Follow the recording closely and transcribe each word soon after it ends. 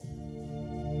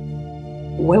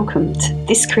Welcome to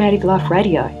This Creative Life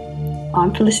Radio.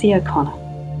 I'm Felicity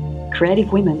O'Connor.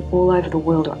 Creative women all over the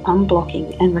world are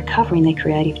unblocking and recovering their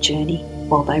creative journey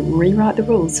while they rewrite the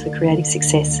rules for creative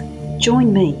success.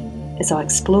 Join me as I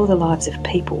explore the lives of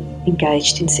people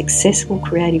engaged in successful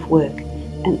creative work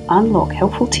and unlock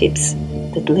helpful tips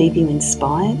that leave you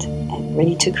inspired and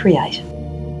ready to create.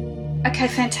 Okay,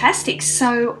 fantastic.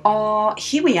 So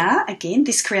here we are again,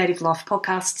 This Creative Life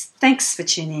podcast. Thanks for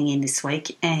tuning in this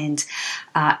week. And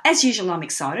as usual, I'm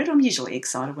excited. I'm usually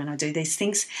excited when I do these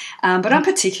things. But I'm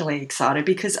particularly excited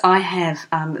because I have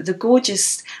the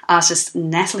gorgeous artist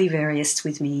Natalie Verriest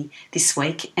with me this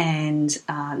week. And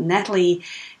Natalie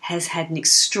has had an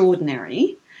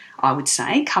extraordinary, I would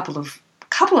say, couple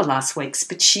of last weeks,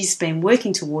 but she's been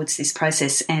working towards this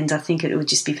process, and I think it would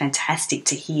just be fantastic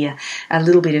to hear a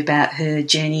little bit about her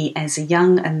journey as a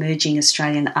young emerging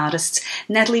Australian artist.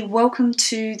 Natalie, welcome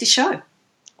to the show.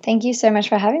 Thank you so much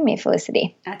for having me,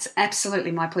 Felicity. That's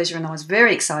absolutely my pleasure, and I was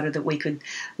very excited that we could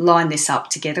line this up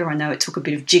together. I know it took a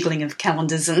bit of jiggling of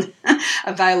calendars and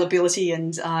availability,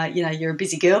 and you're a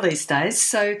busy girl these days,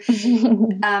 so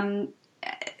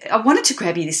I wanted to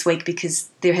grab you this week because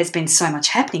there has been so much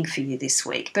happening for you this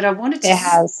week. But I wanted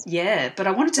to, but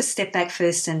I wanted to step back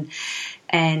first and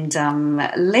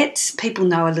let people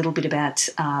know a little bit about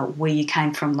where you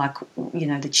came from, like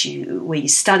where you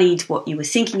studied, what you were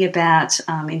thinking about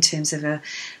in terms of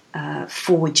a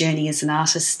forward journey as an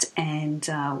artist, and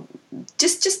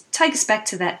just take us back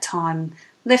to that time.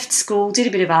 Left school, did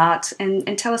a bit of art,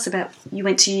 and tell us about, you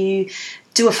went to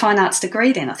do a fine arts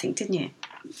degree then, I think, didn't you?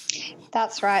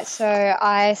 That's right. So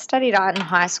I studied art in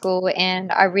high school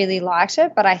and I really liked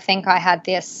it, but I think I had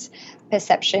this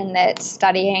perception that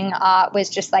studying art was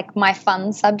just like my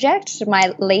fun subject,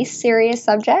 my least serious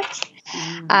subject.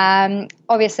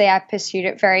 Obviously, I pursued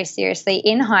it very seriously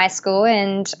in high school,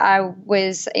 and I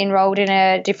was enrolled in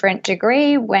a different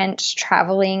degree, went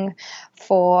traveling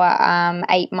for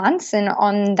 8 months, and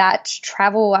on that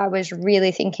travel I was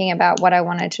really thinking about what I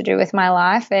wanted to do with my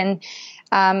life, and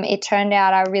it turned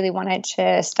out I really wanted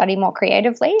to study more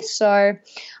creatively, so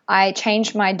I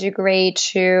changed my degree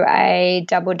to a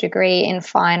double degree in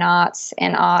fine arts,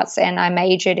 and I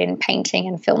majored in painting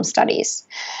and film studies.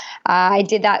 I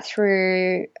did that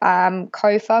through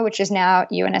COFA, which is now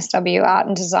UNSW Art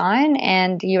and Design,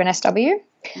 and UNSW,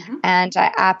 and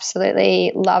I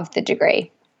absolutely loved the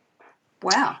degree.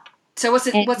 Wow. So what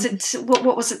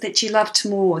was it that you loved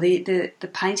more, the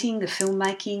painting, the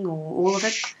filmmaking, or all of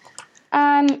it?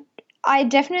 I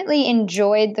definitely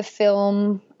enjoyed the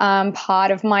film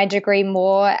part of my degree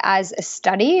more as a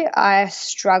study. I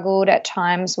struggled at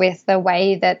times with the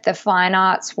way that the fine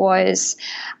arts was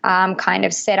kind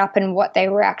of set up and what they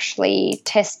were actually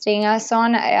testing us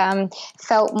on.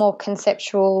 Felt more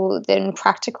conceptual than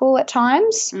practical at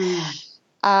times.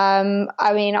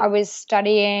 I was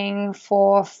studying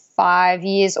for 5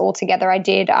 years altogether. I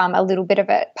did a little bit of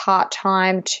it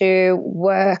part-time to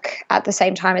work at the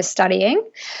same time as studying.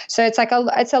 So it's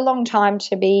it's a long time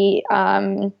to be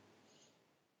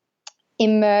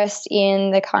immersed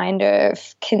in the kind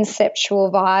of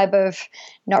conceptual vibe of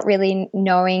not really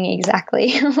knowing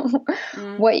exactly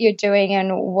what you're doing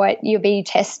and what you'll be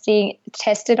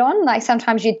tested on. Like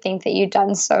sometimes you'd think that you'd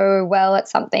done so well at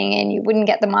something and you wouldn't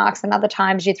get the marks, and other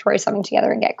times you throw something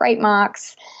together and get great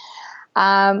marks,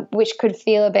 which could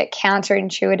feel a bit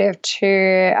counterintuitive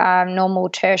to normal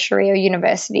tertiary or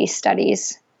university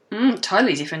studies.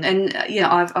 Totally different. And,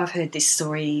 I've heard this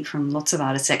story from lots of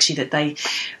artists actually, that they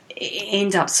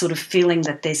end up sort of feeling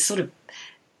that they sort of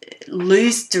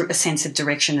lose a sense of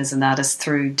direction as an artist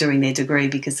through doing their degree,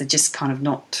 because they're just kind of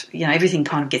not, everything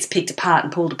kind of gets picked apart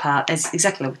and pulled apart, as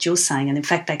exactly what you're saying. And in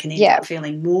fact, they can end up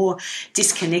feeling more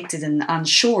disconnected and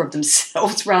unsure of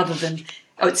themselves rather than,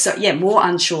 more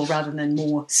unsure rather than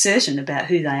more certain about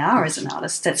who they are as an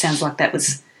artist. That sounds like that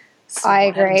was... I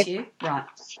agree. To you. Right.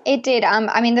 It did.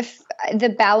 The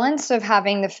balance of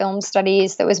having the film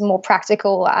studies that was more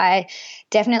practical, I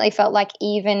definitely felt like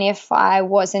even if I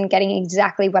wasn't getting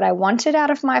exactly what I wanted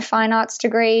out of my fine arts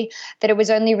degree, that it was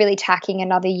only really tacking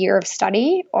another year of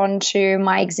study onto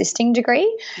my existing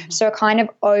degree. So it kind of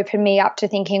opened me up to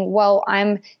thinking, well,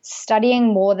 I'm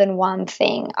studying more than one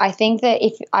thing. I think that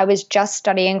if I was just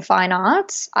studying fine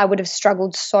arts, I would have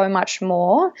struggled so much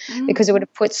more because it would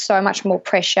have put so much more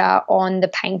pressure on the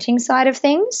painting side of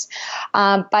things.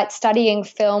 But studying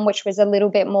film, which was a little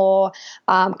bit more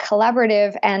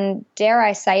collaborative and, dare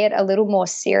I say it, a little more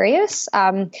serious.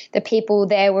 The people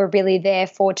there were really there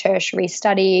for tertiary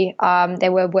study. They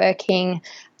were working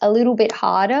a little bit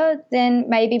harder than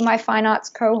maybe my fine arts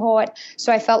cohort.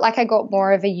 So I felt like I got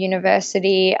more of a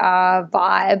university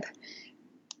vibe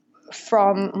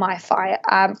from my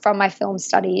film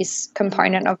studies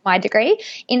component of my degree.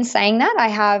 In saying that, I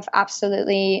have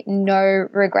absolutely no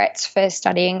regrets for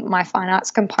studying my fine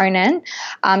arts component.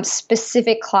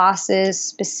 Specific classes,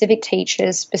 specific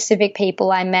teachers, specific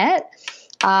people I met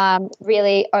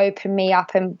really opened me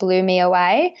up and blew me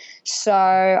away. So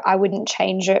I wouldn't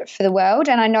change it for the world.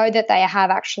 And I know that they have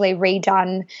actually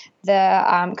redone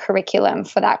the curriculum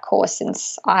for that course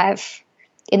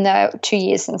in the 2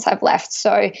 years since I've left.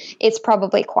 So it's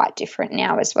probably quite different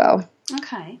now as well.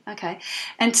 Okay.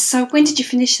 And so when did you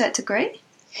finish that degree?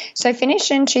 So I finished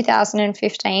in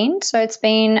 2015. So it's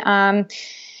been, I'm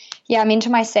into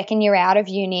my second year out of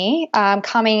uni.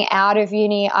 Coming out of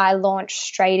uni, I launched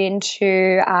straight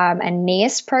into a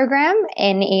NEIS program,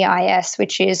 NEIS,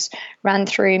 which is run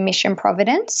through Mission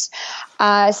Providence.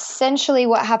 Essentially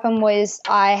what happened was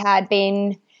I had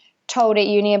been told at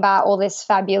uni about all this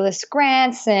fabulous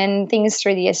grants and things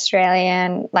through the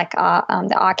Australian,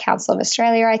 the Art Council of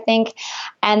Australia, I think.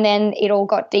 And then it all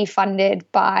got defunded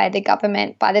by the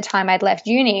government by the time I'd left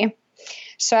uni.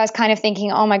 So I was kind of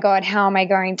thinking, oh my God, how am I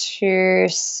going to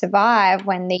survive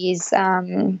when these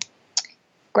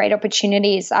great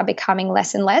opportunities are becoming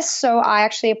less and less? So I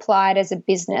actually applied as a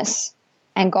business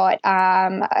and got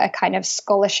a kind of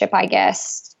scholarship, I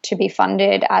guess, to be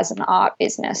funded as an art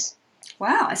business.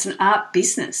 Wow, it's an art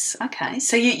business. Okay.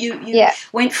 So you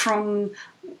went from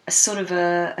a sort of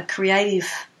a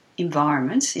creative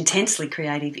environment, intensely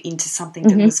creative, into something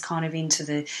that was kind of into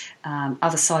the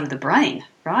other side of the brain,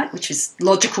 right? Which is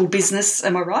logical business.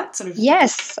 Am I right? Sort of.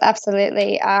 Yes,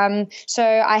 absolutely. So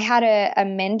I had a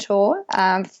mentor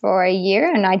for a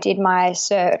year, and I did my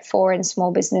Cert 4 in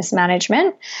small business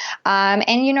management. And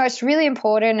it's really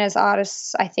important as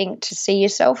artists, I think, to see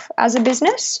yourself as a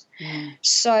business.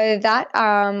 So that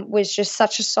was just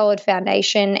such a solid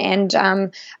foundation,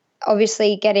 and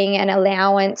obviously getting an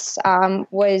allowance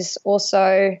was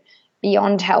also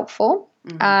beyond helpful.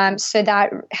 So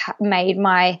that made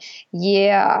my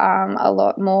year a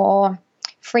lot more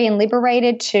free and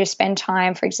liberated to spend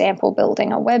time, for example,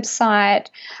 building a website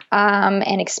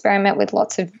and experiment with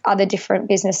lots of other different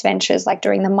business ventures like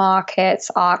doing the markets,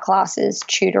 art classes,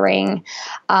 tutoring,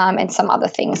 and some other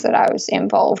things that I was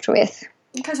involved with.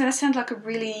 Okay, so that sounds like a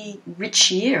really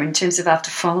rich year in terms of after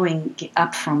following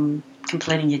up from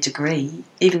completing your degree,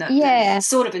 even though it's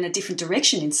sort of in a different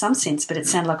direction in some sense, but it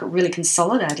sounded like it really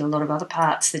consolidated a lot of other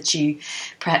parts that you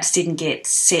perhaps didn't get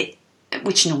set,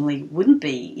 which normally wouldn't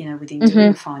be, within doing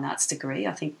a fine arts degree.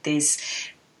 I think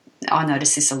I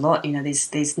notice this a lot,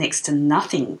 there's next to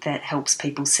nothing that helps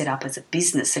people set up as a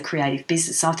business, a creative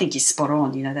business. So I think you're spot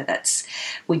on, that's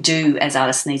we do as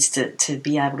artists needs to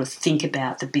be able to think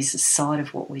about the business side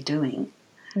of what we're doing.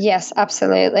 Yes,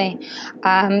 absolutely.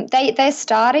 They're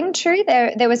starting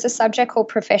to. There was a subject called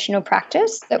professional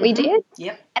practice that we did.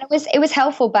 Yep. And it was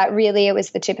helpful, but really it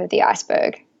was the tip of the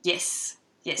iceberg. Yes.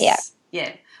 Yeah.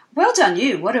 Well done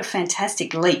you. What a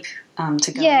fantastic leap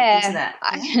to go into that.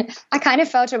 I kind of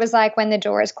felt it was like when the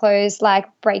door is closed, like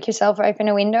break yourself open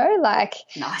a window.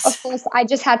 Nice. Of course, I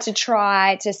just had to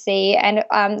try to see. And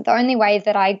the only way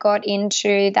that I got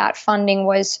into that funding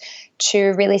was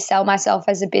to really sell myself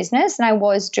as a business. And I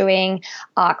was doing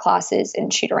art classes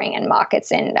and tutoring and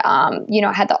markets and, I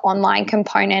had the online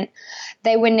component.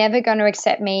 They were never going to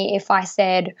accept me if I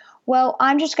said, well,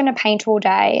 I'm just going to paint all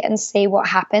day and see what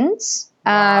happens.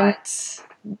 Right.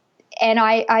 And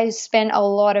I spent a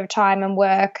lot of time and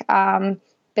work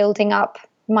building up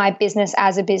my business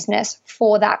as a business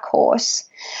for that course.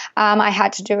 I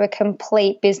had to do a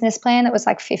complete business plan that was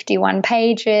like 51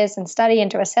 pages and study and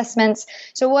do assessments.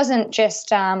 So it wasn't just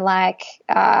free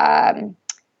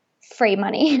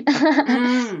money.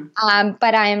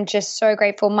 But I am just so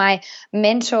grateful. My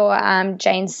mentor,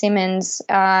 Jane Simmons,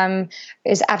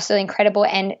 is absolutely incredible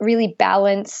and really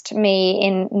balanced me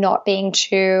in not being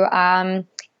too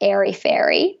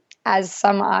airy-fairy, as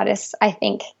some artists, I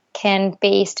think, can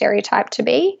be stereotyped to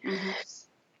be.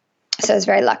 So I was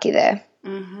very lucky there.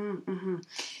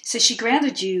 So she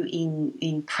grounded you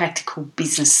in practical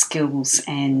business skills,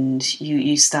 and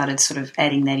you started sort of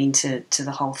adding that into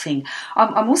the whole thing.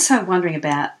 I'm also wondering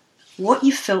about what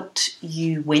you felt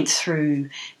you went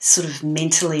through sort of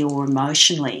mentally or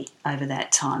emotionally over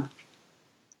that time.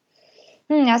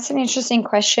 That's an interesting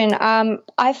question.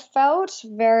 I felt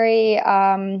very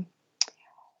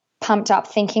pumped up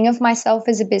thinking of myself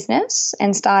as a business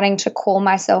and starting to call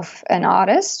myself an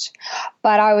artist.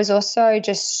 But I was also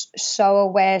just so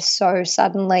aware so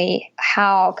suddenly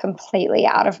how completely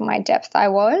out of my depth I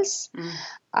was.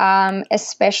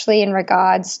 especially in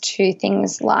regards to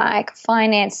things like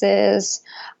finances,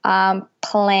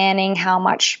 planning how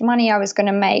much money I was going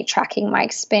to make, tracking my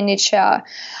expenditure.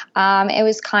 It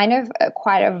was kind of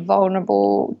quite a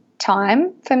vulnerable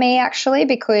time for me, actually,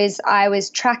 because I was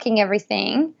tracking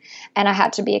everything and I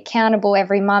had to be accountable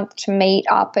every month to meet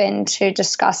up and to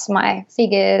discuss my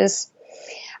figures.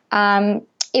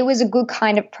 It was a good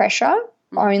kind of pressure,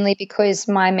 only because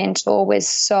my mentor was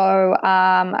so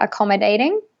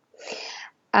accommodating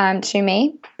to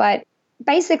me. But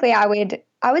basically, I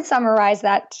would summarize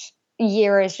that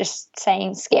year as just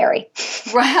saying scary.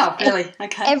 Wow, really?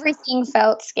 Okay. Everything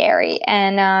felt scary.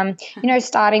 And,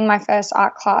 starting my first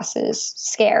art classes,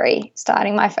 scary.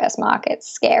 Starting my first market,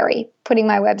 scary. Putting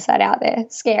my website out there,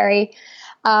 scary.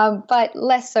 But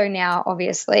less so now,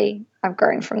 obviously. I've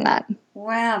grown from that.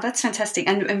 Wow, that's fantastic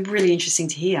and really interesting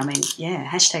to hear. I mean, yeah,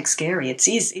 hashtag scary. It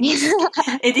is, isn't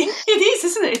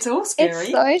it? It's all scary.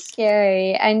 It's so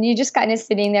scary, and you're just kind of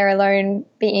sitting there alone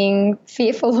being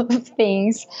fearful of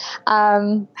things.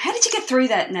 How did you get through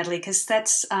that, Natalie? Because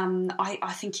that's,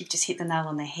 I think you've just hit the nail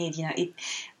on the head.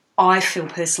 I feel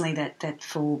personally that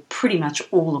for pretty much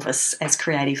all of us as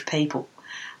creative people,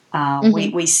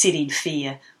 we sit in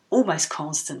fear almost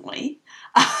constantly.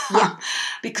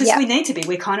 Because we need to be.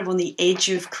 We're kind of on the edge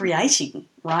of creating,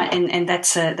 right? And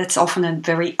that's often a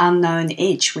very unknown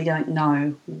edge. We don't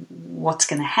know what's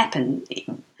going to happen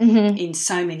in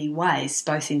so many ways,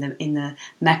 both in the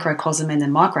macrocosm and the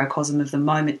microcosm of the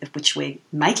moment of which we're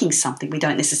making something. We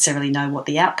don't necessarily know what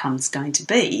the outcome's going to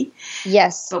be.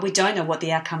 Yes. But we don't know what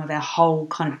the outcome of our whole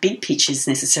kind of big picture is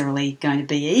necessarily going to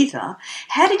be either.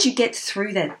 How did you get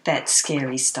through that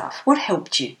scary stuff? What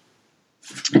helped you?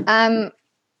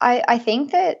 I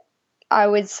think that I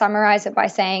would summarize it by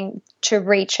saying to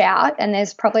reach out, and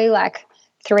there's probably like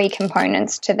 3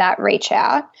 components to that reach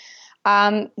out.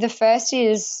 The first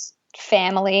is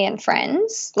family and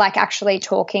friends, like actually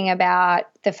talking about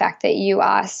the fact that you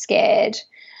are scared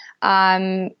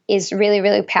is really,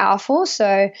 really powerful.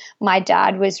 So my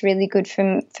dad was really good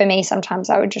for me. Sometimes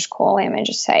I would just call him and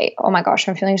just say, oh my gosh,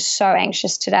 I'm feeling so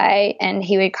anxious today. And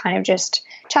he would kind of just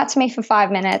chat to me for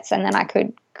 5 minutes and then I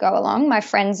could go along. My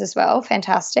friends as well,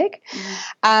 fantastic.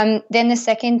 Then the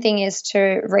second thing is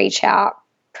to reach out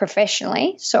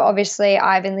professionally. So obviously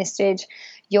I've enlisted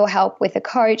your help with the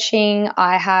coaching.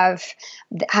 I had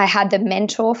the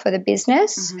mentor for the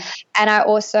business, and I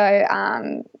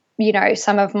also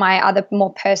some of my other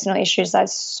more personal issues I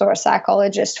saw a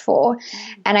psychologist for.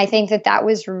 And I think that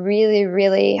was really,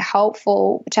 really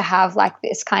helpful to have like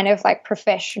this kind of like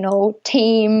professional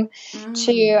team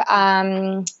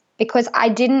to because I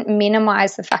didn't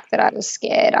minimize the fact that I was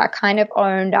scared. I kind of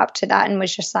owned up to that and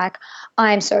was just like,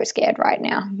 I'm so scared right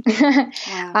now.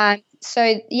 Wow.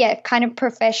 So, yeah, kind of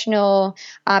professional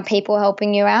people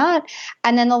helping you out.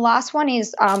 And then the last one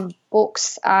is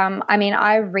books. I mean,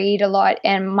 I read a lot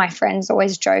and my friends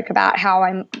always joke about how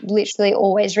I'm literally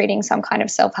always reading some kind of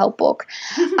self-help book.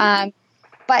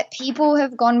 But people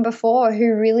have gone before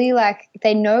who really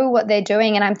they know what they're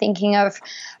doing. And I'm thinking of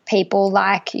people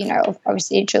like,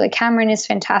 obviously Julia Cameron is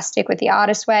fantastic with The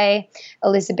Artist Way,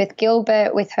 Elizabeth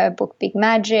Gilbert with her book Big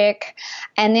Magic.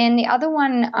 And then the other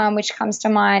one which comes to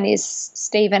mind is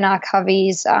Stephen R.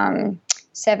 Covey's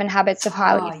 7 Habits of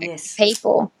Highly Effective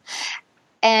People.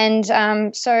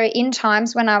 And so in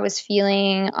times when I was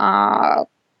feeling a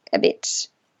bit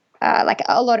like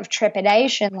a lot of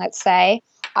trepidation, let's say,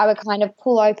 I would kind of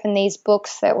pull open these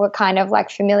books that were kind of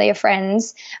like familiar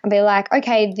friends and be like,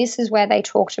 okay, this is where they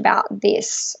talked about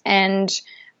this. And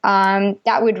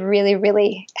that would really,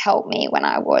 really help me when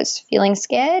I was feeling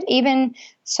scared. Even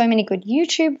so many good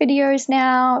YouTube videos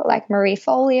now, like Marie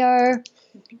Folio.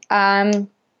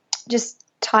 Just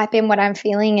type in what I'm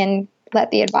feeling and let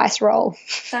the advice roll.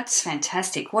 That's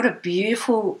fantastic. What a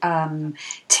beautiful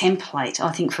template,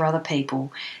 I think, for other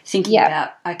people thinking about,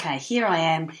 okay, here I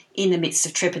am in the midst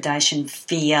of trepidation,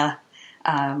 fear,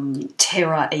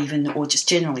 terror even, or just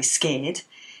generally scared.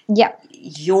 Yep.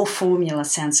 Your formula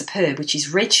sounds superb, which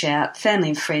is reach out, family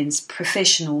and friends,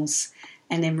 professionals,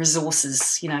 and then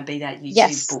resources, be that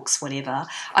YouTube, books, whatever.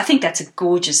 I think that's a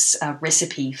gorgeous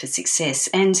recipe for success.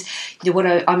 And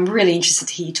I'm really interested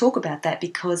to hear you talk about that,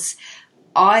 because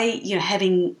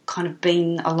having kind of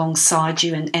been alongside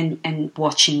you and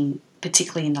watching,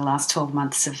 particularly in the last 12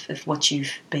 months of what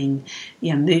you've been,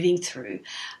 moving through,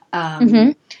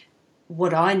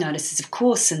 what I noticed is, of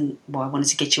course, and why I wanted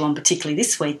to get you on particularly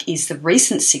this week, is the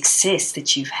recent success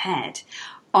that you've had.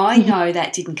 I know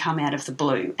that didn't come out of the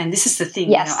blue. And this is the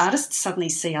thing, artists suddenly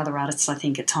see other artists, I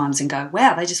think, at times and go,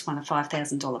 wow, they just won a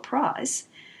 $5,000 prize.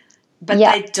 but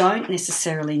they don't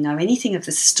necessarily know anything of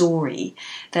the story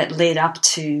that led up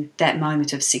to that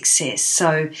moment of success.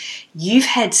 So you've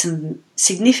had some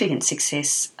significant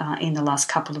success in the last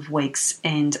couple of weeks,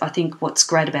 and I think what's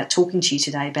great about talking to you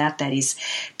today about that is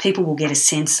people will get a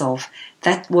sense of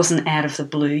that wasn't out of the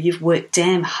blue. You've worked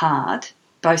damn hard,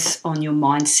 both on your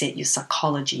mindset, your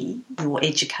psychology, your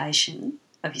education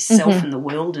of yourself and the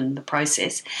world and the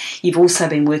process. You've also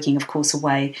been working, of course,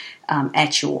 away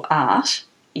at your art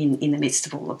in the midst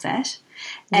of all of that.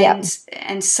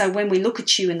 And so when we look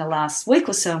at you in the last week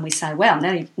or so and we say, wow,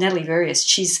 Natalie Verriest,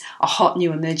 she's a hot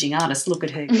new emerging artist, look at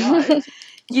her go.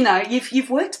 You know, you've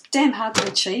worked damn hard to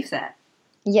achieve that.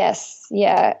 Yes,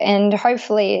 yeah, and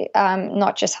hopefully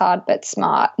not just hard but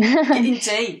smart.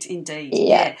 Indeed,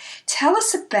 yeah. Tell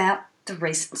us about the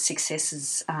recent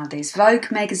successes. There's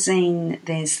Vogue magazine,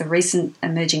 there's the recent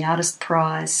Emerging Artist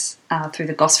Prize through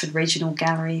the Gosford Regional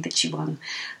Gallery that you won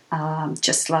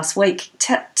just last week.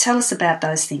 Tell us about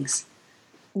those things.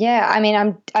 Yeah, I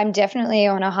mean, I'm definitely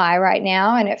on a high right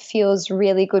now, and it feels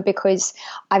really good because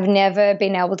I've never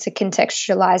been able to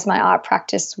contextualize my art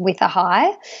practice with a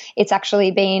high. It's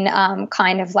actually been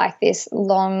kind of like this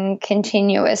long,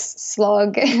 continuous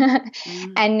slog,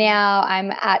 and now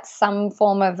I'm at some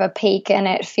form of a peak, and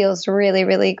it feels really,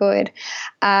 really good.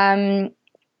 I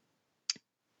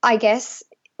guess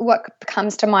what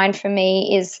comes to mind for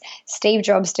me is Steve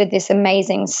Jobs did this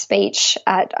amazing speech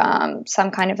at some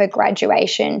kind of a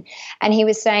graduation, and he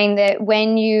was saying that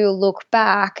when you look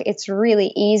back, it's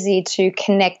really easy to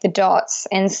connect the dots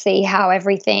and see how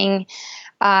everything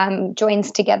joins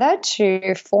together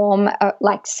to form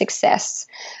like success.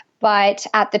 But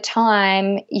at the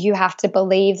time, you have to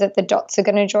believe that the dots are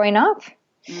going to join up.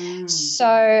 So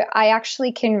I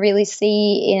actually can really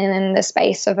see in the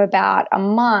space of about a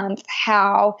month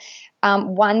how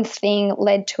one thing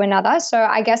led to another. So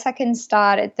I guess I can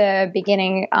start at the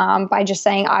beginning by just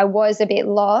saying I was a bit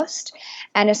lost,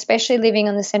 and especially living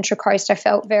on the Central Coast, I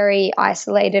felt very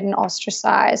isolated and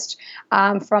ostracized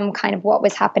from kind of what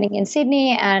was happening in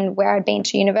Sydney and where I'd been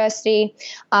to university.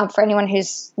 For anyone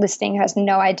who's listening who has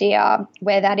no idea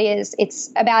where that is,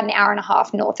 it's about an hour and a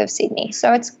half north of Sydney.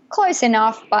 So it's close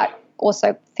enough, but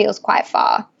also feels quite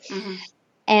far.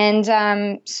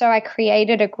 And so I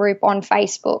created a group on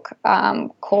Facebook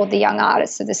called the Young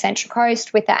Artists of the Central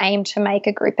Coast with the aim to make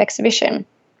a group exhibition.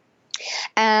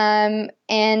 And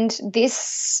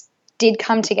this did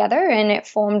come together and it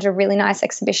formed a really nice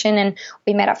exhibition, and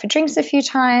we met up for drinks a few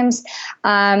times.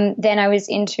 Then I was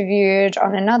interviewed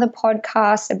on another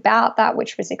podcast about that,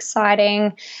 which was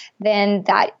exciting. Then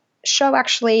that show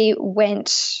actually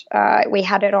went, we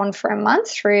had it on for a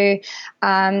month through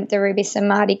the Ruby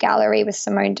Samadi Gallery with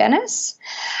Simone Dennis.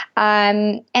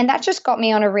 And that just got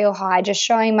me on a real high, just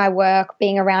showing my work,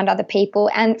 being around other people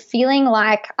and feeling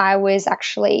like I was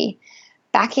actually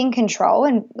back in control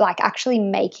and like actually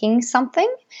making something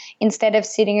instead of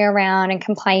sitting around and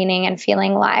complaining and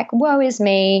feeling like, woe is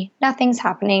me, nothing's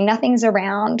happening, nothing's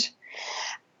around.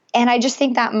 And I just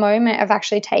think that moment of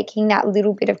actually taking that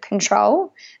little bit of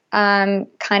control kind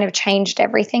of changed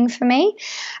everything for me.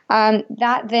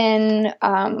 That then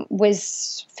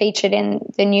was featured in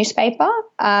the newspaper,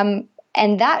 and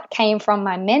that came from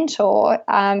my mentor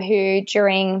who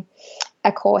during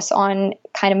a course on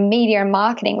kind of media and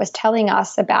marketing was telling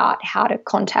us about how to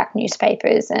contact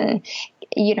newspapers and,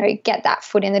 you know, get that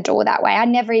foot in the door that way. I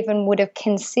never even would have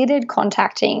considered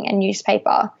contacting a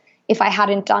newspaper if I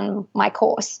hadn't done my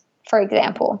course, for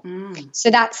example.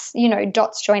 So that's, you know,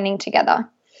 dots joining together.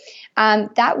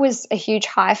 That was a huge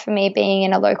high for me, being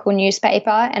in a local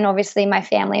newspaper, and obviously my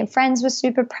family and friends were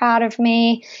super proud of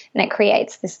me, and it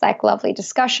creates this like lovely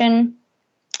discussion.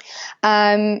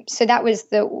 So that was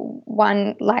the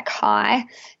one like high.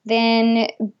 Then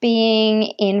being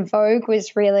in Vogue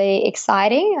was really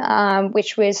exciting,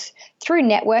 which was through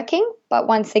networking. But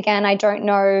once again, I don't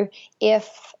know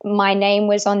if my name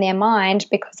was on their mind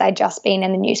because I'd just been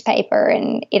in the newspaper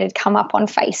and it had come up on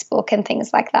Facebook and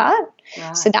things like that.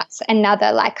 Right. So that's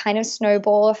another like kind of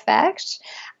snowball effect.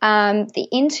 The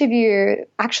interview,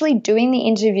 actually doing the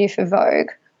interview for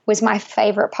Vogue was my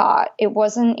favorite part. It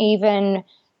wasn't even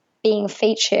being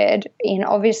featured in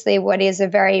obviously what is a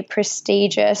very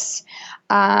prestigious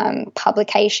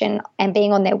publication and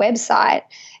being on their website.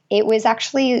 It was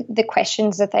actually the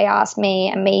questions that they asked me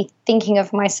and me thinking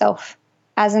of myself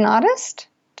as an artist.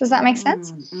 Does that make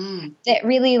sense? That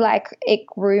really like it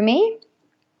grew me.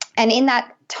 And in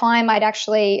that time, I'd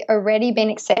actually already been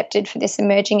accepted for this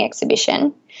emerging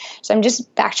exhibition. So I'm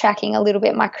just backtracking a little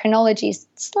bit. My chronology is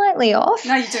slightly off.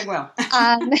 No, you're doing well.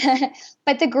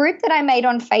 But the group that I made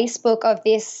on Facebook of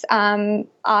this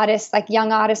artist, like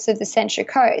young artists of the Central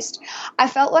Coast, I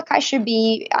felt like I should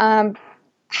be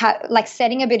like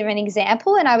setting a bit of an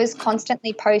example, and I was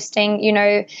constantly posting,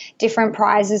 different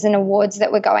prizes and awards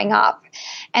that were going up.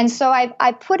 And so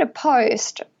I put a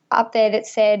post up there that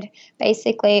said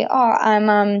basically,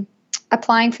 I'm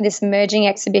applying for this emerging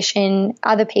exhibition.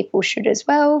 Other people should as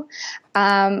well.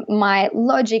 My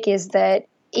logic is that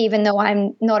even though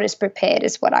I'm not as prepared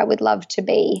as what I would love to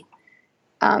be,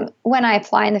 when I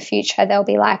apply in the future, they'll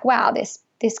be like, wow,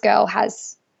 this girl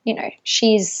has,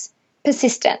 she's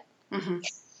persistent. Mm-hmm.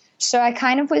 So I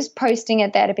kind of was posting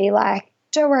it there to be like,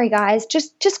 don't worry, guys,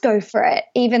 just go for it,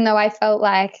 even though I felt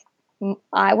like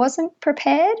I wasn't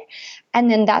prepared. And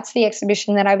then that's the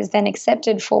exhibition that I was then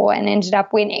accepted for and ended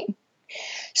up winning.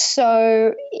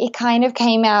 So it kind of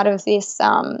came out of this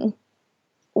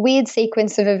weird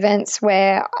sequence of events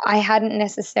where I hadn't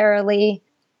necessarily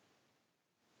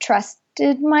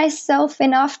trusted myself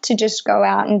enough to just go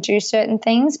out and do certain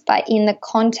things, but in the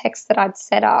context that I'd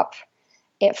set up,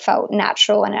 it felt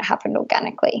natural and it happened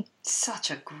organically. Such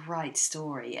a great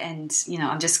story. And,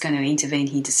 I'm just going to intervene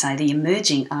here to say the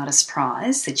Emerging Artist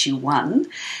Prize that you won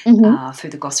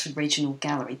through the Gosford Regional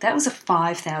Gallery, that was a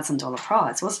 $5,000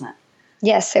 prize, wasn't it?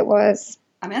 Yes, it was.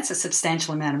 I mean, that's a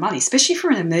substantial amount of money, especially for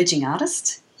an emerging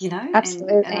artist,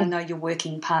 Absolutely. And I know you're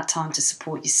working part-time to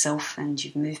support yourself, and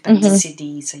you've moved back to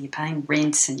Sydney, so you're paying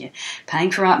rent and you're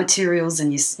paying for art materials,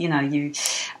 and you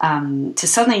to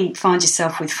suddenly find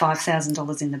yourself with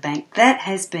 $5,000 in the bank, that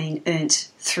has been earned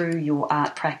through your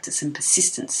art practice and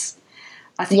persistence.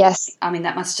 I think, yes. I mean,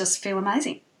 that must just feel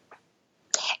amazing.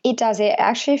 It does. It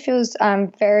actually feels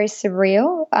very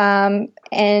surreal,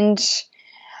 and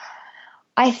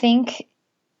I think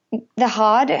the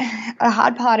hard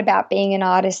part about being an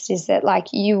artist is that, like,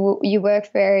 you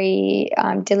work very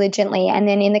diligently, and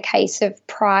then in the case of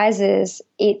prizes,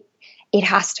 it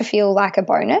has to feel like a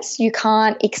bonus. You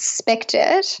can't expect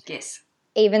it. Yes.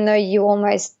 Even though you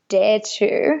almost dare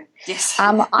to. Yes.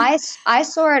 I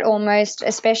saw it almost,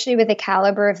 especially with the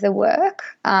caliber of the work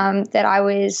that I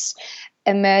was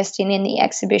immersed in the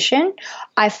exhibition.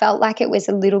 I felt like it was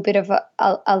a little bit of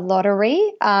a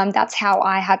lottery. That's how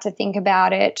I had to think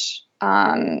about it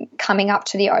coming up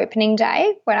to the opening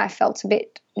day, when I felt a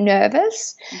bit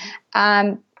nervous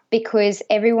because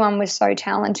everyone was so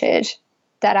talented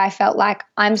that I felt like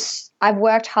I've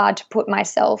worked hard to put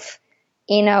myself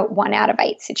in a 1 out of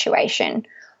 8 situation.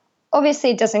 Obviously,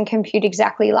 it doesn't compute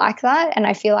exactly like that, and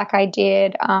I feel like I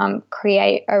did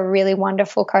create a really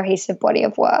wonderful, cohesive body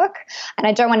of work. And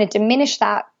I don't want to diminish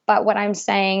that, but what I'm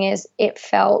saying is it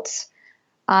felt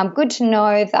good to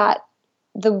know that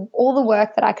all the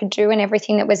work that I could do and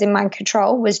everything that was in my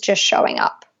control was just showing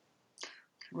up.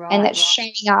 Right, and that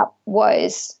showing up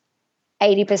was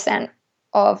 80%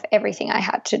 of everything I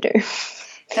had to do.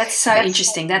 That's so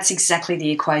interesting. That's exactly the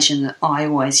equation that I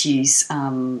always use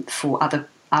for other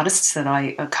artists that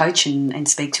I coach and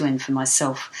speak to, and for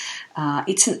myself.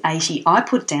 It's an 80, I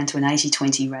put it down to an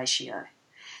 80-20 ratio,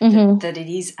 that it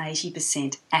is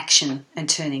 80% action and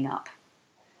turning up.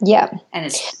 Yeah. And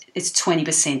it's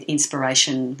 20%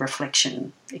 inspiration,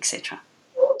 reflection, etc.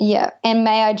 Yeah, and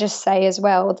may I just say as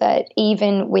well that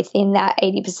even within that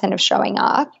 80% of showing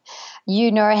up,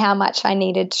 you know how much I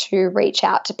needed to reach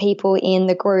out to people in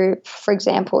the group, for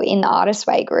example, in the Artist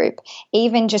Way group,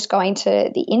 even just going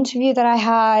to the interview that I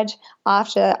had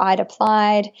after I'd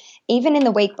applied. Even in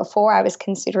the week before, I was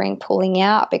considering pulling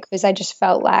out because I just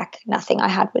felt like nothing I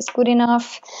had was good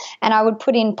enough. And I would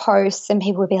put in posts and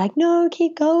people would be like, no,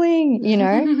 keep going,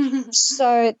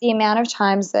 So the amount of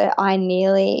times that I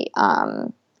nearly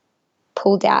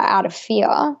pulled out of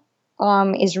fear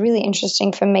is really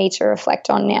interesting for me to reflect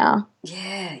on now.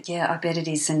 Yeah, I bet it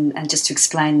is. And just to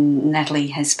explain, Natalie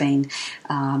has been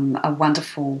a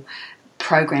wonderful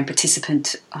program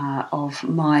participant of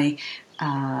my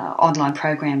online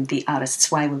program, The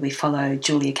Artist's Way, where we follow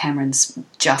Julia Cameron's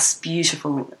just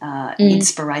beautiful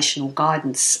inspirational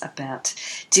guidance about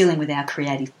dealing with our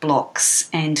creative blocks.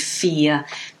 And fear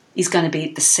is going to be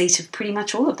at the seat of pretty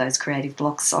much all of those creative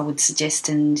blocks, I would suggest.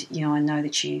 And, I know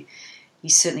that you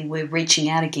certainly were reaching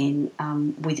out again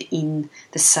within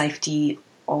the safety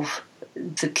of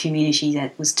the community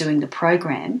that was doing the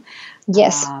program.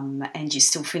 Yes. And you're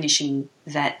still finishing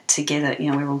that together.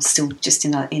 We're all still just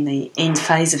in the end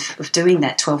phase of doing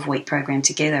that 12-week program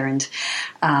together. And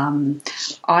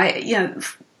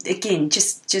again,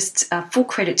 just full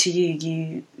credit to you.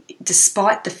 You,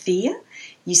 despite the fear,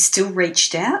 you still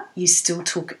reached out, you still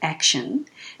took action.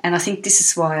 And I think this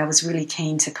is why I was really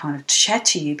keen to kind of chat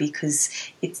to you, because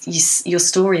your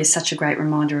story is such a great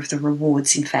reminder of the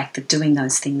rewards, in fact, that doing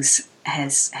those things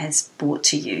has brought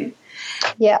to you.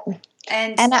 Yeah.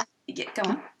 And yeah, go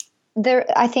on.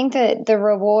 I think that the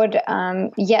reward,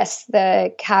 yes,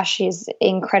 the cash is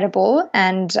incredible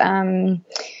and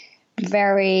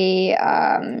very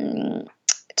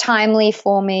timely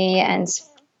for me, and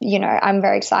I'm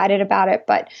very excited about it.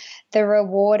 But the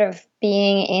reward of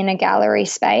being in a gallery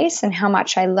space and how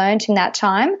much I learned in that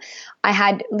time, I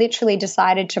had literally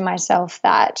decided to myself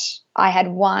that I had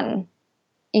won,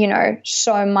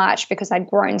 so much, because I'd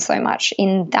grown so much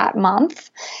in that month,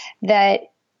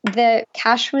 that the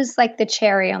cash was like the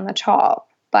cherry on the top,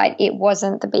 but it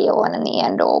wasn't the be all and the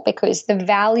end all, because the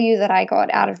value that I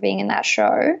got out of being in that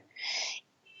show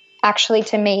actually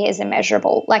to me is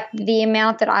immeasurable. Like the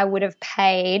amount that I would have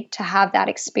paid to have that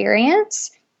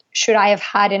experience, should I have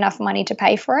had enough money to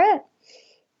pay for it,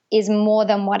 is more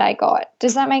than what I got.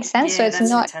 Does that make sense? Yeah, so it's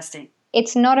that's not fantastic.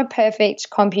 It's not a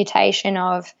perfect computation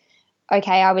of,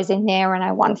 okay, I was in there and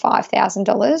I won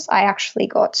 $5,000. I actually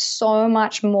got so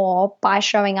much more by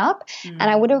showing up, and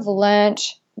I would have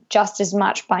learnt just as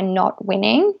much by not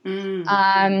winning,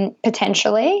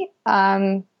 potentially.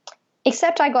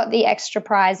 Except I got the extra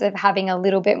prize of having a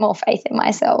little bit more faith in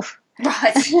myself.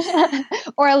 Right.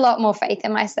 Or a lot more faith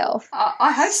in myself.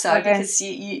 I hope so, because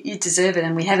you deserve it.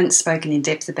 And we haven't spoken in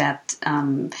depth about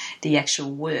the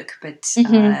actual work, but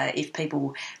if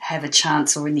people have a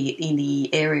chance, or in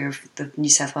the area of the New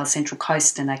South Wales Central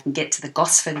Coast, and they can get to the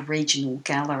Gosford Regional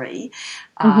Gallery,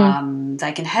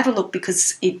 they can have a look,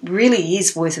 because it really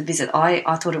is worth a visit.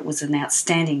 I thought it was an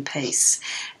outstanding piece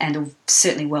and a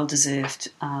certainly well-deserved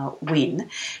win.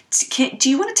 Do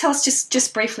you want to tell us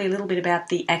just briefly a little bit about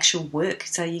the actual work,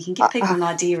 so you can give people an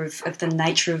idea of the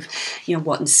nature of,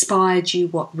 what inspired you,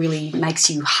 what really makes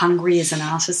you hungry as an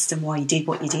artist, and why you did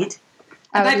what you did?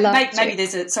 Maybe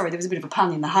there was a bit of a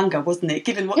pun in the hunger, wasn't there,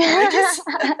 given what the work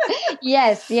is?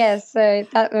 Yes. So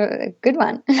that was a good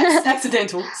one.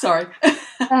 Accidental, sorry.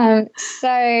 So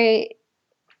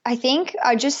I think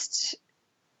I just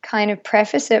kind of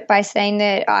preface it by saying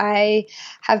that I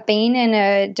have been in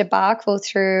a debacle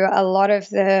through a lot of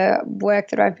the work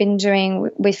that I've been doing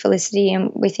with Felicity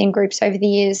and within groups over the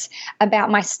years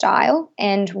about my style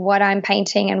and what I'm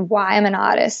painting and why I'm an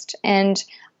artist. And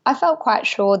I felt quite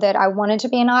sure that I wanted to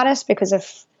be an artist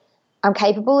because I'm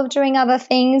capable of doing other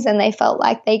things, and they felt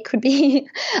like they could be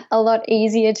a lot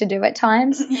easier to do at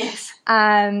times. Yes.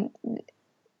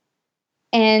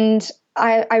 And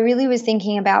I really was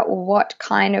thinking about what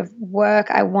kind of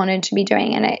work I wanted to be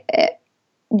doing. And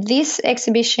this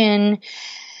exhibition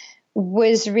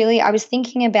was really, I was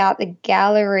thinking about the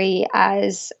gallery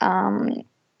as an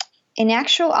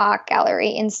actual art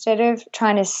gallery, instead of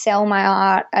trying to sell my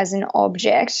art as an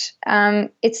object.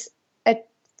 It's a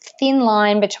thin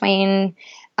line between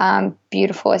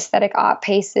beautiful aesthetic art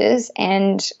pieces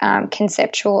and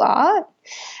conceptual art.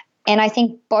 And I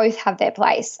think both have their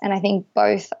place, and I think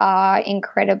both are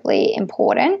incredibly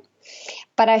important.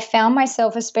 But I found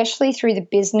myself, especially through the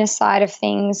business side of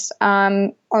things,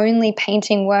 only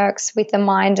painting works with the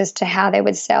mind as to how they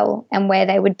would sell and where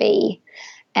they would be.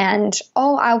 And,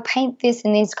 I'll paint this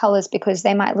in these colors because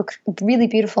they might look really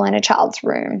beautiful in a child's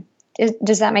room.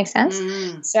 Does that make sense?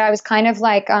 So I was kind of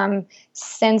like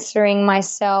censoring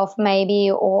myself maybe,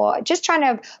 or just trying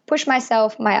to push my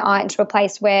art into a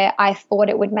place where I thought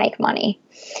it would make money.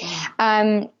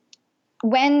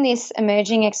 When this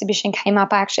emerging exhibition came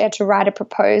up, I actually had to write a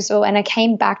proposal, and I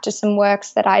came back to some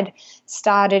works that I'd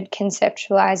started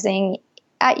conceptualizing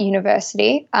at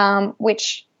university,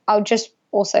 which I'll just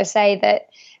also say that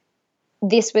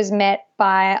this was met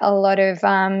by a lot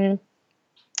of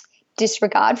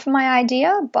disregard for my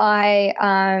idea by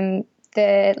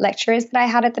the lecturers that I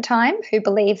had at the time, who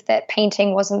believed that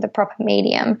painting wasn't the proper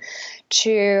medium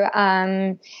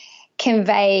to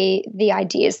convey the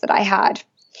ideas that I had.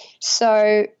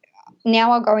 So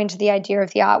now I'll go into the idea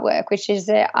of the artwork, which is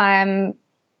that I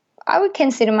would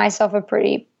consider myself a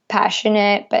pretty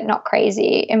passionate but not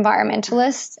crazy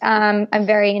environmentalist. I'm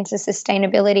very into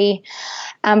sustainability.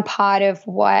 Part of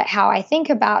how I think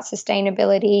about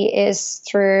sustainability is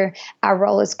through our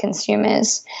role as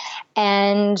consumers.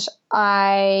 And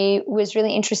I was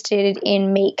really interested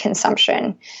in meat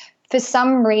consumption. For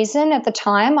some reason at the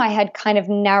time, I had kind of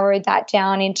narrowed that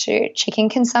down into chicken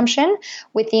consumption,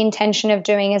 with the intention of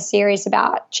doing a series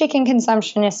about chicken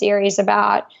consumption, a series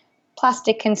about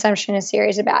plastic consumption, a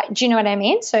series about, do you know what I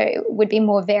mean? So it would be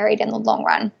more varied in the long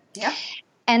run. Yeah.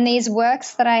 And these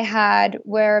works that I had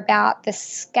were about the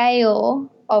scale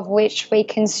of which we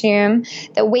consume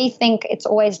that we think it's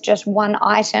always just one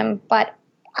item, but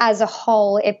as a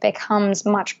whole, it becomes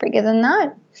much bigger than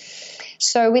that.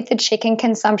 So with the chicken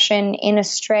consumption in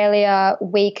Australia,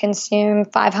 we consume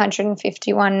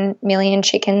 551 million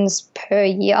chickens per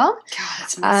year. God,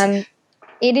 that's massive.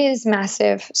 It is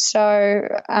massive.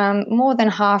 So more than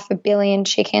 500 million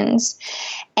chickens.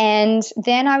 And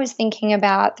then I was thinking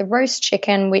about the roast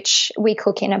chicken, which we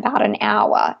cook in about an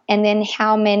hour, and then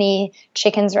how many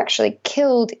chickens are actually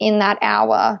killed in that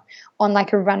hour on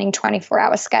like a running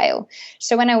 24-hour scale.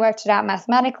 So when I worked it out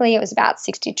mathematically, it was about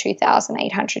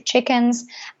 62,800 chickens,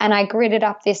 and I gridded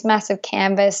up this massive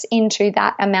canvas into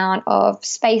that amount of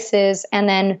spaces and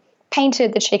then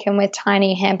painted the chicken with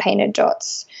tiny hand-painted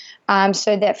dots.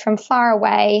 So that from far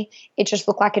away, it just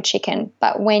looked like a chicken.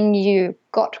 But when you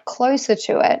got closer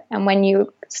to it and when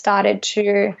you started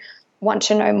to want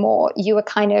to know more, you were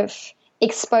kind of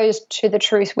exposed to the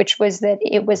truth, which was that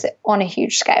it was on a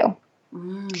huge scale.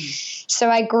 So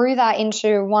I grew that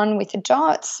into one with the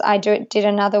dots. I did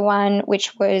another one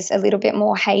which was a little bit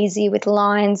more hazy with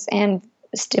lines and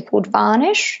stippled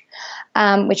varnish,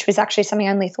 which was actually something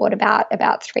I only thought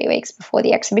about 3 weeks before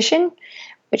the exhibition,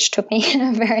 which took me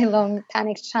a very long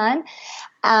panicked time.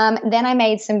 Then I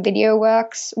made some video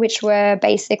works, which were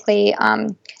basically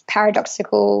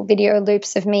paradoxical video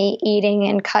loops of me eating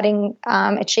and cutting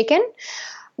a chicken,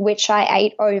 which I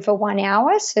ate over 1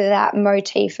 hour. So that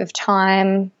motif of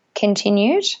time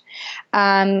continued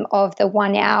of the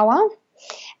 1 hour.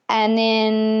 And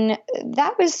then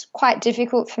that was quite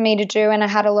difficult for me to do, and I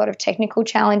had a lot of technical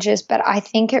challenges, but I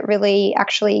think it really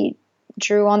actually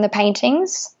drew on the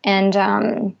paintings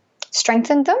and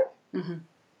strengthened them. Mm-hmm.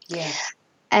 Yeah.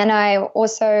 And I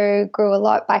also grew a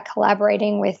lot by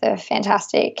collaborating with a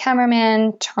fantastic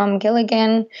cameraman, Tom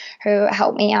Gilligan, who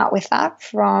helped me out with that,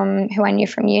 from who I knew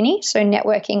from uni. So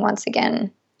networking once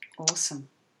again. Awesome.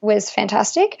 Was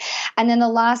fantastic. And then the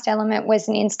last element was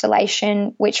an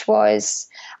installation, which was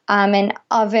an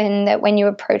oven that when you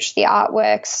approached the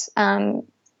artworks,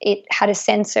 it had a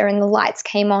sensor and the lights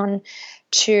came on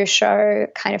to show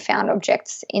kind of found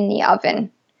objects in the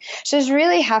oven. So I was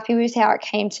really happy with how it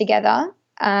came together.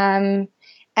 And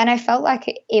I felt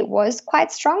like it was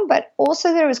quite strong, but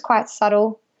also that it was quite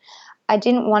subtle. I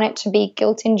didn't want it to be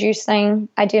guilt-inducing.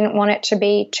 I didn't want it to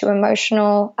be too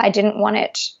emotional. I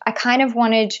kind of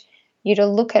wanted you to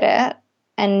look at it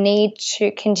and need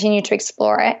to continue to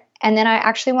explore it. And then I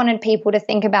actually wanted people to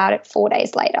think about it 4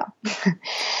 days later.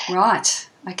 Right.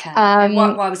 Okay. And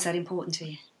why was that important to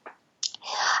you?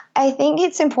 I think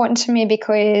it's important to me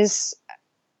because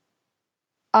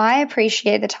I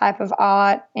appreciate the type of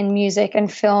art and music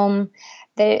and film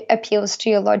that appeals to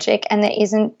your logic and that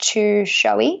isn't too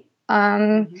showy.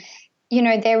 You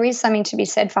know, there is something to be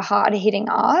said for hard-hitting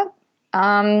art,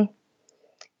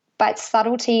 but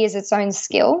subtlety is its own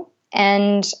skill,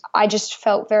 and I just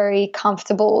felt very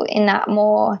comfortable in that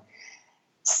more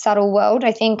subtle world.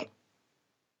 I think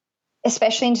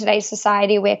especially in today's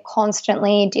society, we're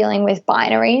constantly dealing with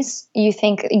binaries. You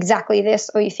think exactly this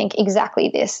or you think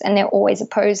exactly this, and they're always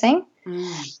opposing.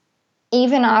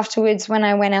 Even afterwards, when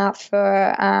I went out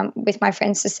for with my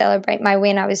friends to celebrate my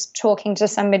win, I was talking to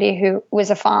somebody who was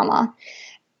a farmer,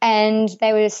 and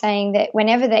they were saying that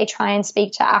whenever they try and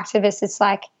speak to activists, it's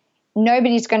like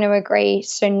nobody's going to agree,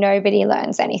 so nobody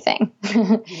learns anything.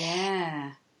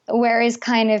 Yeah. Whereas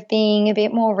kind of being a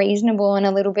bit more reasonable and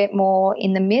a little bit more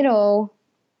in the middle,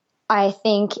 I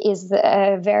think is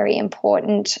a very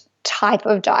important type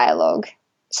of dialogue.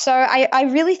 So I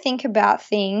really think about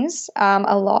things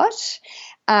a lot.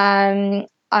 I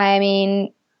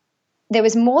mean, there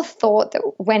was more thought that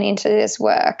went into this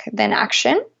work than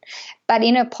action, but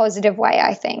in a positive way,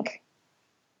 I think.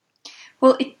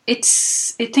 Well, I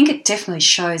think it definitely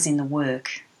shows in the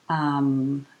work.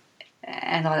 And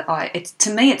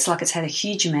to me, it's like it's had a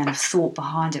huge amount of thought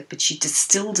behind it, but you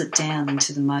distilled it down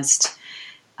into the most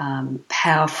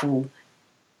powerful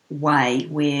way,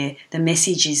 where the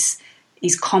message is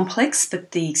complex,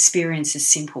 but the experience is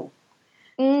simple.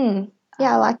 Yeah,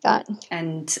 I like that.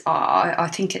 And I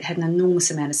think it had an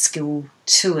enormous amount of skill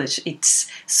to it. It's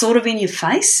sort of in your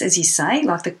face, as you say,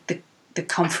 like the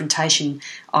confrontation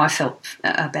I felt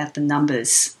about the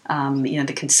numbers,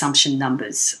 the consumption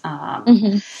numbers.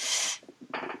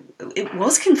 It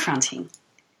was confronting,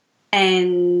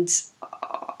 and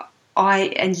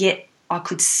yet I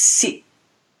could sit,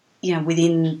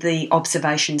 within the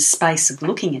observation space of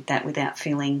looking at that without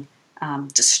feeling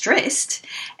distressed.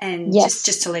 And yes.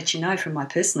 just to let you know from my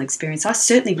personal experience, I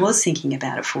certainly was thinking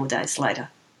about it 4 days later.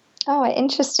 Oh,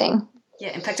 interesting.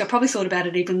 Yeah, in fact, I probably thought about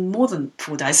it even more than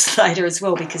 4 days later as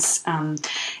well, because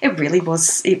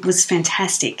it was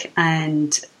fantastic.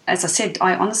 And as I said,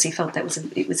 I honestly felt it was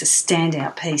a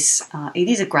standout piece. It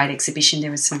is a great exhibition.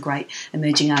 There are some great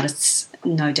emerging artists,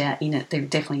 no doubt, in it. There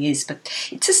definitely is, but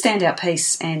it's a standout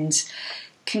piece. And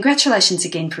congratulations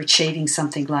again for achieving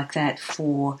something like that,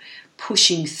 for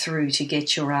pushing through to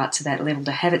get your art to that level,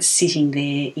 to have it sitting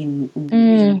there in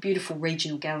a beautiful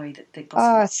regional gallery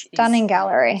that stunning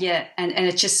gallery. Yeah, and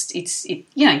it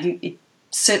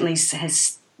certainly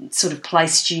has sort of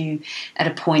placed you at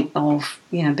a point of,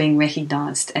 being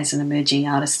recognised as an emerging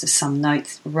artist of some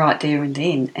note right there and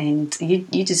then, and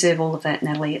you deserve all of that,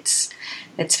 Natalie. It's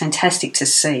fantastic to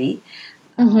see.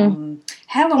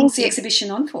 How long is the exhibition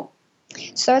on for?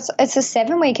 So it's a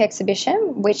 7-week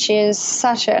exhibition, which is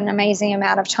such an amazing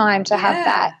amount of time to have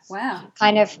that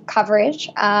kind of coverage.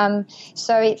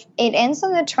 So it ends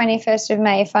on the 21st of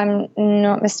May, if I'm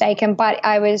not mistaken, but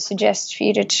I would suggest for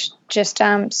you to just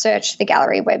search the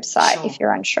gallery website if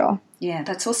you're unsure. Yeah,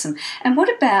 that's awesome. And what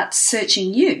about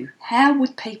searching you? How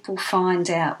would people find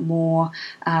out more?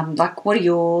 Like, what are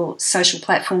your social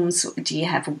platforms? Do you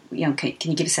have, can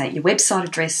you give us your website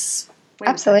address?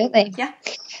 Absolutely. Yeah.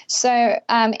 So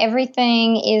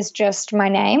everything is just my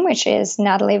name, which is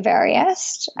Natalie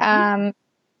Verriest.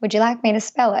 Would you like me to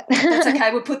spell it? That's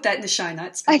okay. We'll put that in the show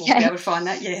notes. People will be able to find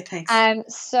that. Yeah, thanks.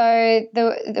 So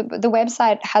the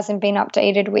website hasn't been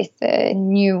updated with the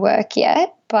new work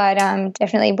yet, but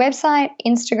definitely website,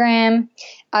 Instagram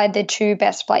are the two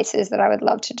best places that I would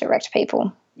love to direct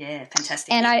people. Yeah,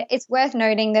 fantastic. And it's worth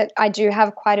noting that I do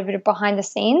have quite a bit of behind the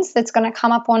scenes that's going to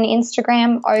come up on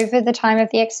Instagram over the time of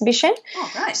the exhibition.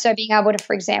 Oh, great. So being able to,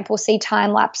 for example, see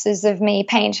time lapses of me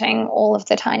painting all of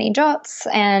the tiny dots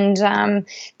and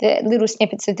the little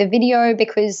snippets of the video,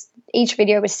 because each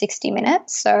video was 60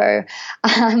 minutes. So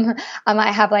I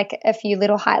might have like a few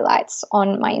little highlights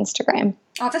on my Instagram.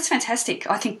 Oh, that's fantastic.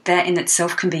 I think that in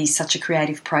itself can be such a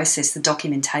creative process, the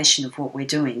documentation of what we're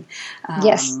doing.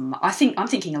 Yes. I'm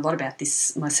thinking a lot about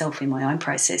this myself in my own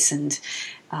process, and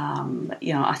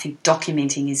I think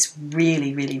documenting is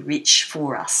really, really rich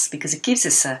for us, because it gives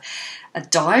us a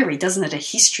diary, doesn't it, a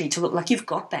history to look like. You've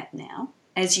got that now.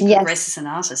 As you progress as an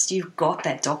artist, you've got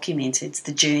that documented,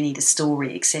 the journey, the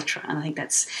story, etc. And I think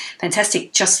that's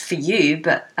fantastic, just for you,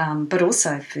 but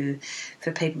also for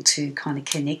people to kind of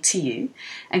connect to you.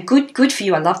 And good for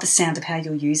you. I love the sound of how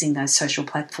you're using those social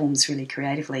platforms really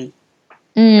creatively,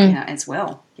 as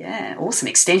well. Yeah, awesome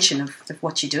extension of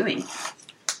what you're doing.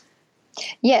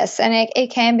 Yes, and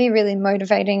it can be really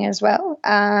motivating as well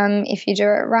if you do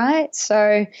it right.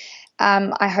 So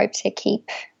I hope to keep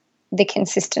the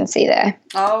consistency there.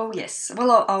 Oh, yes.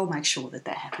 Well, I'll make sure that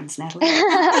happens, Natalie.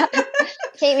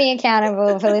 Keep me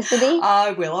accountable, Felicity.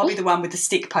 I will. I'll be the one with the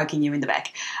stick poking you in the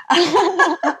back.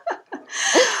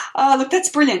 Oh, look, that's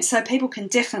brilliant. So people can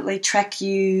definitely track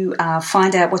you,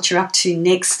 find out what you're up to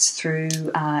next through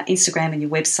Instagram and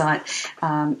your website.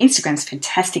 Instagram's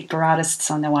fantastic for artists.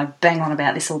 I know I bang on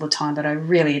about this all the time, but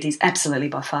it is absolutely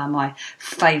by far my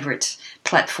favourite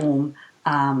platform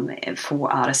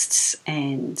for artists,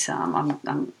 and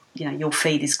your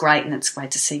feed is great, and it's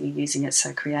great to see you using it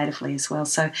so creatively as well.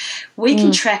 So we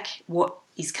can track what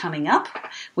is coming up.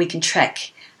 We can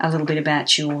track a little bit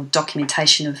about your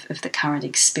documentation of the current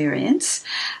experience.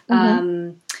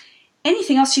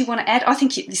 Anything else you want to add? I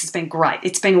think this has been great.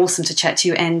 It's been awesome to chat to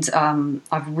you, and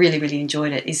I've really, really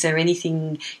enjoyed it. Is there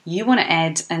anything you want to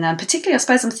add? And particularly, I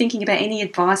suppose I'm thinking about any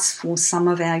advice for some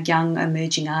of our young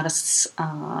emerging artists.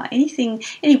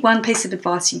 Any one piece of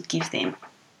advice you'd give them?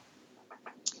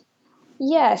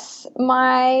 Yes,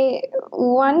 my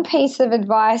one piece of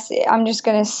advice, I'm just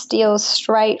going to steal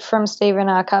straight from Stephen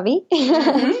R. Covey.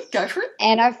 Go for it.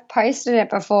 And I've posted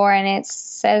it before, and it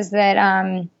says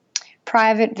that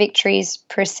private victories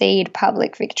precede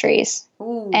public victories.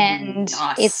 Ooh, and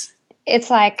nice.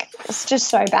 It's just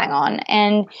so bang on.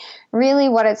 And really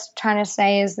what it's trying to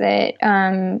say is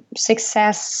that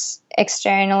success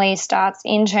externally starts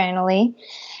internally.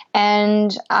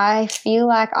 And I feel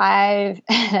like I've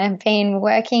been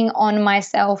working on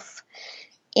myself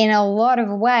in a lot of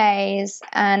ways,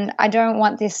 and I don't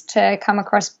want this to come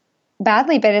across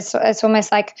badly, but it's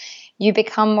almost like you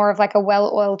become more of like a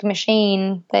well-oiled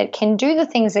machine that can do the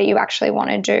things that you actually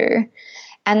want to do.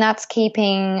 And that's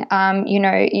keeping,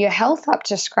 your health up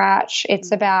to scratch.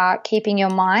 It's about keeping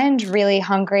your mind really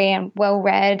hungry and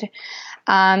well-read.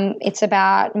 It's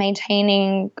about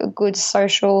maintaining good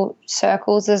social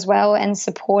circles as well and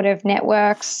supportive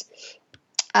networks.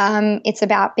 It's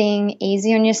about being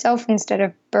easy on yourself instead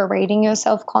of berating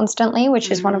yourself constantly,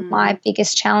 which is one of my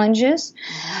biggest challenges.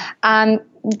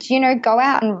 Go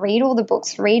out and read all the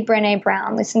books, read Brené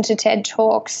Brown, listen to TED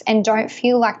Talks, and don't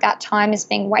feel like that time is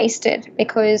being wasted,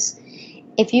 because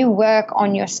if you work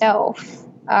on yourself,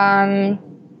 how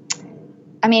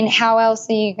else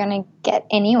are you going to get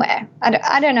anywhere?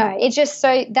 I don't know. It's just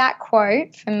so that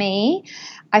quote for me,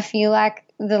 I feel like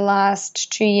the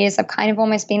last 2 years I've kind of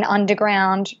almost been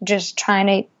underground, just trying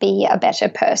to be a better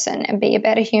person and be a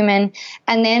better human,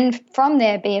 and then from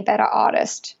there be a better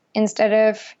artist, instead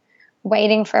of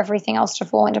waiting for everything else to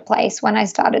fall into place when I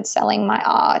started selling my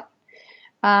art.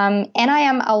 And I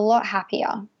am a lot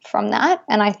happier from that,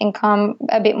 and I think I'm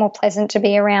a bit more pleasant to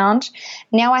be around.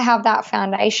 Now I have that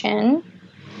foundation.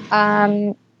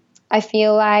 I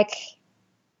feel like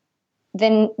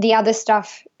then the other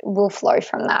stuff will flow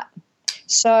from that.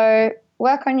 So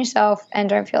work on yourself and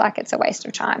don't feel like it's a waste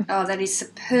of time. Oh, that is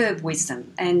superb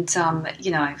wisdom. And,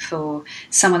 for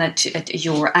someone at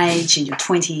your age, in your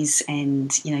 20s,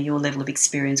 and, your level of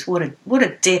experience, what a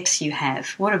depth you have.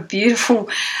 What a beautiful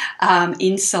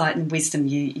insight and wisdom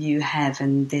you have.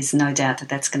 And there's no doubt that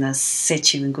that's going to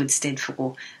set you in good stead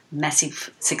for massive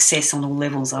success on all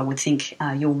levels. I would think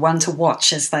you're one to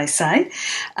watch, as they say.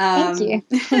 Thank you.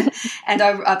 And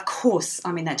of course,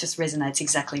 that just resonates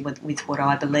exactly with what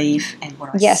I believe and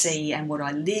what I see and what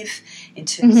I live in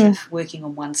terms of working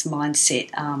on one's mindset.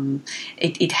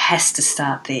 It has to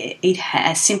start there.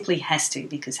 It simply has to,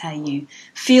 because how you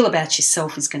feel about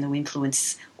yourself is going to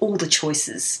influence all the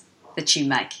choices that you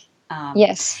make.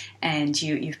 Yes. And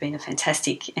you've been a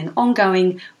fantastic and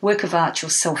ongoing work of art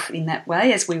yourself in that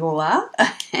way, as we all are.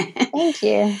 Thank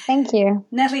you.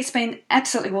 Natalie, it's been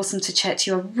absolutely awesome to chat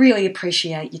to you. I really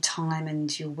appreciate your time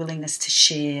and your willingness to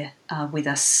share with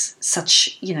us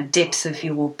such, depth of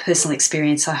your personal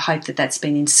experience. I hope that that's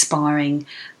been inspiring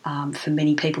for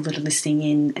many people that are listening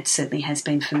in. It certainly has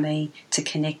been for me to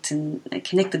connect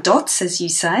the dots, as you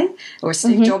say, or as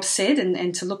Steve Jobs said,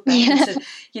 and to look back and to,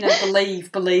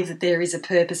 believe that there is a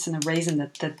purpose and a reason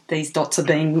that these dots are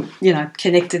being,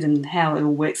 connected, and how it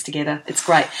all works together. It's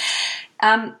great.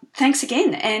 Thanks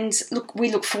again, and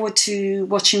we look forward to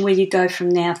watching where you go from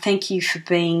now. Thank you for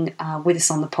being with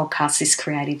us on the podcast, This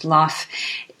Creative Life.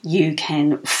 You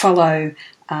can follow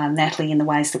Natalie in the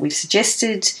ways that we've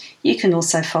suggested. You can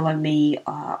also follow me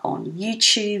on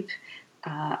YouTube,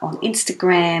 on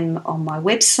Instagram, on my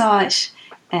website,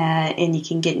 and you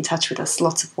can get in touch with us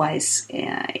lots of ways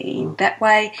in that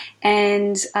way.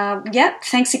 And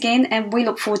thanks again, and we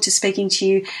look forward to speaking to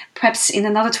you perhaps in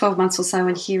another 12 months or so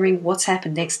and hearing what's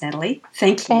happened next, Natalie.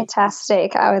 Thank you.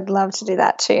 Fantastic. I would love to do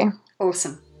that too.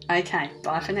 Awesome. Okay,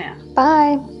 bye for now.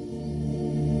 Bye.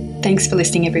 Thanks for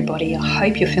listening, everybody. I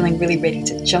hope you're feeling really ready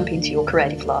to jump into your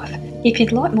creative life. If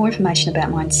you'd like more information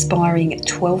about my inspiring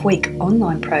 12-week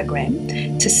online program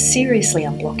to seriously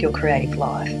unblock your creative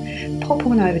life, pop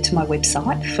on over to my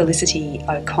website,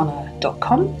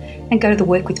 felicityoconnor.com, and go to the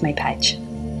Work With Me page.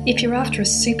 If you're after a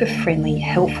super friendly,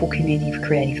 helpful community of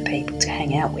creative people to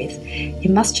hang out with,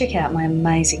 you must check out my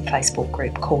amazing Facebook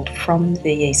group called From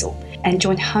the Easel, and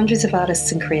join hundreds of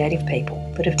artists and creative people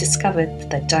that have discovered that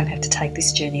they don't have to take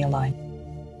this journey alone.